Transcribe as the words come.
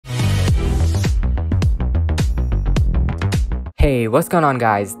Hey, what's going on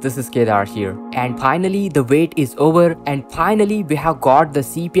guys? This is Kedar here. And finally the wait is over and finally we have got the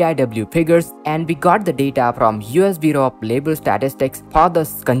cpi-w figures and we got the data from US Bureau of Labor Statistics for the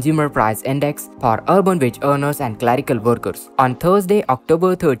Consumer Price Index for urban wage earners and clerical workers. On Thursday,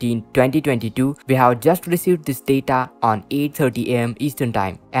 October 13, 2022, we have just received this data on 8:30 am Eastern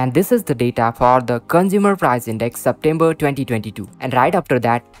Time. And this is the data for the Consumer Price Index September 2022. And right after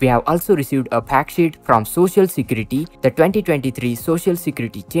that, we have also received a fact sheet from Social Security, the 2023 Social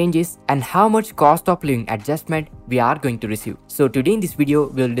Security changes and how much cost of living adjustment we are going to receive. So today in this video,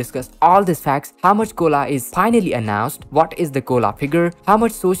 we'll discuss all these facts, how much COLA is finally announced, what is the COLA figure, how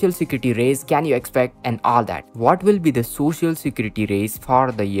much Social Security raise can you expect and all that. What will be the Social Security raise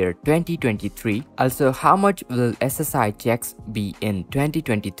for the year 2023? Also, how much will SSI checks be in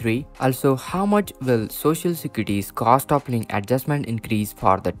 2023? Also, how much will Social Security's cost of living adjustment increase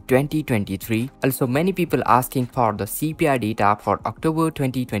for the 2023? Also, many people asking for the CPI data for October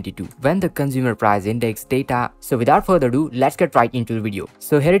 2022 when the Consumer Price Index data. So without further ado, let's get right into the video.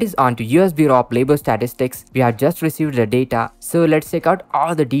 So here it is on to US Bureau of Labor Statistics. We have just received the data. So let's check out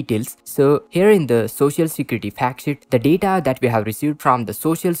all the details. So here in the Social Security fact sheet, the data that we have received from the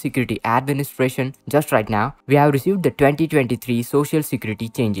Social Security Administration just right now, we have received the 2023 Social Security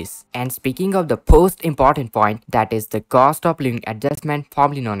changes. And speaking of the first important point, that is the cost of living adjustment,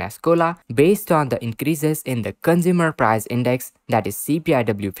 formerly known as COLA, based on the increases in the Consumer Price Index, that is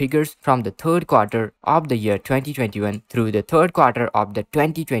CPI-W figures from the third quarter of the year 2021 through the third quarter of the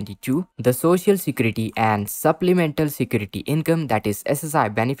 2022, the Social Security and Supplemental Security Income, that is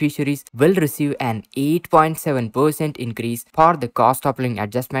SSI beneficiaries, will receive an 8.7% increase for the cost of living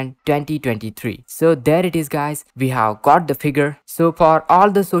adjustment 2023. So there it is guys, we have got the figure. So for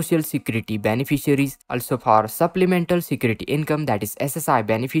all the Social Security beneficiaries, also for Supplemental Security Income, that is SSI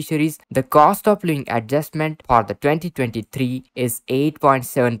beneficiaries, the cost of living adjustment for the 2023 is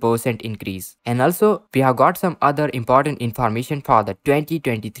 8.7% increase. And also we have got some other important information for the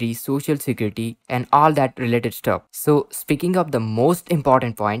 2023 Social Security and all that related stuff. So speaking of the most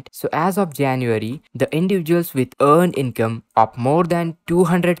important point, so as of January, the individuals with earned income of more than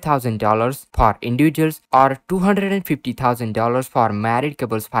 $200,000 for individuals or $250,000 for married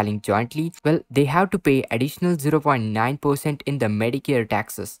couples filing jointly, well, they have to pay additional 0.9% in the Medicare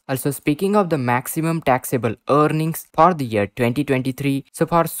taxes. Also speaking of the maximum taxable earnings for the year 2023, so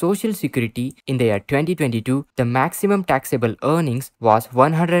for Social Security in the year 2022, the maximum taxable earnings was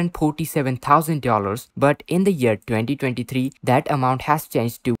 $147,000, but in the year 2023, that amount has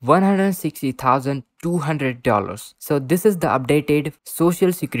changed to $160,200. So this is the updated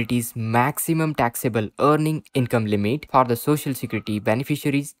Social Security's maximum taxable earning income limit for the Social Security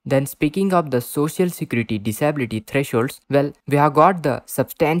beneficiaries. Then speaking of the Social Security disability thresholds, well, we have got the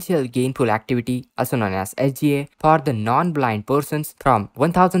substantial gainful activity, also known as SGA, for the non-blind persons from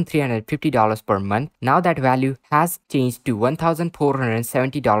 $1,350 per month. Now that value has changed to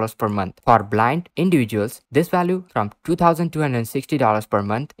 $1,470 per month. For blind individuals, this value from $2,260 per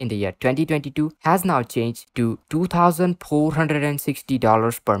month in the year 2022 has now changed to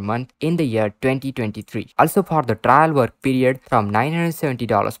 $2,460 per month in the year 2023. Also for the trial work period from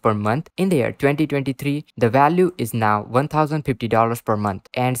 $970 per month in the year 2023, the value is now $1,050 per month.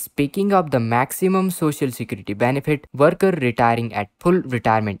 And speaking of the maximum Social Security benefit, worker retiring at full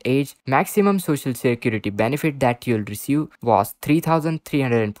retirement age, maximum Social Security benefit that you'll receive was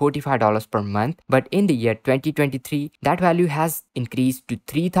 $3,345 per month, but in the year 2023, that value has increased to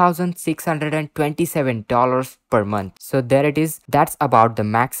 $3,627 per month. So there it is. That's about the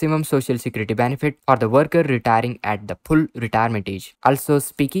maximum Social Security benefit for the worker retiring at the full retirement age. Also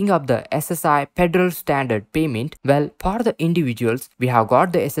speaking of the SSI federal standard payment, well, for the individuals, we have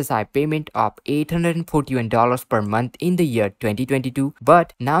got the SSI payment of $841 per month in the year 2022,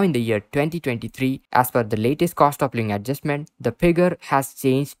 but now in the year 2023, as per the latest cost of living adjustment, the figure has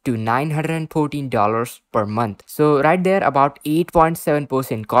changed to $914 per month. So right there, about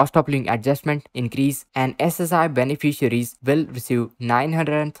 8.7% cost of living adjustment increase, and SSI beneficiaries will receive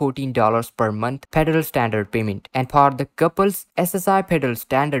 $914 per month federal standard payment. And for the couples, SSI federal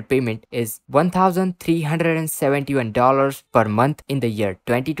standard payment is $1,371 per month in the year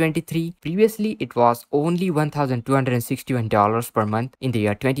 2023. Previously, it was only $1,261 per month in the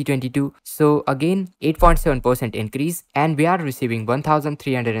year 2022. So again, 8.7% increase, and we are receiving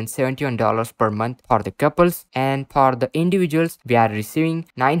 $1,371 per month for the couples, and for the individuals, we are receiving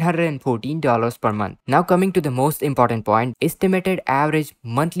 $914 per month. Now coming to the most important point, estimated average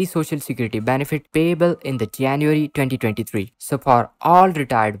monthly Social Security benefit payable in the January 2023. So for all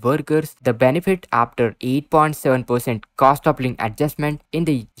retired workers, the benefit after 8.7% cost of living adjustment in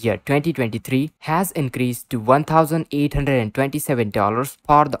the year 2023 has increased to $1,827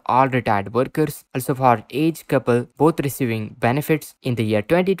 for the all retired workers. Also for age couple both receiving benefits in the year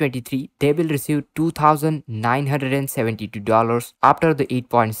 2023, they will receive $2,972 after the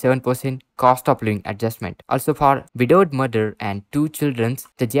 8.7% cost of living adjustment. Also for widowed mother and 2 children,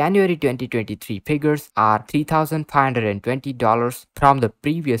 the January 2023 figures are $3,520 from the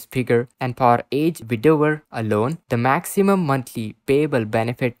previous figure, and for age widower alone, the maximum monthly payable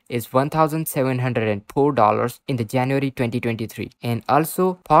benefit is $1,704 in the January 2023. And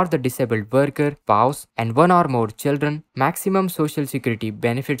also for the disabled worker, spouse and 1 or more children, maximum social security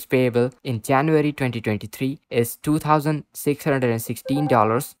benefits payable in January 2023 is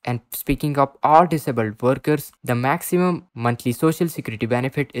 $2,616. And speaking of all disabled workers, the maximum monthly social security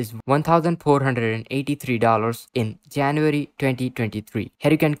benefit is $1,483 in January 2023.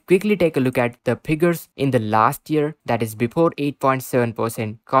 Here you can quickly take a look at the figures in the last year, that is before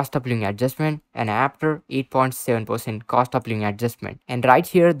 8.7% cost of living adjustment and after 8.7% cost of living adjustment. And right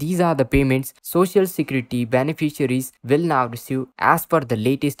here, these are the payments social security beneficiaries will now receive as per the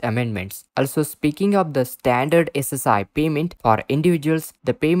latest amendments. Also speaking of the standard SSI payment for individuals,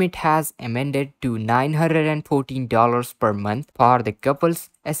 the payment has amended to $914 per month. For the couples,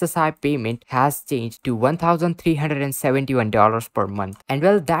 SSI payment has changed to $1,371 per month. And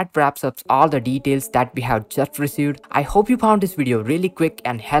well, that wraps up all the details that we have just received. I hope you found this video really quick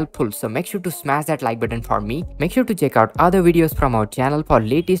and helpful, so make sure to smash that like button for me. Make sure to check out other videos from our channel for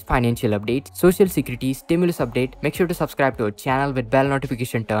latest financial updates, social security, stimulus update. Make sure to subscribe to our channel with bell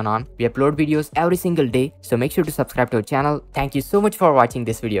notification turn on. We upload videos every single day, so make sure to subscribe to our channel. Thank you so much for watching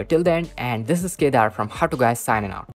this video till then, and this is Kedar from How to Guys signing out.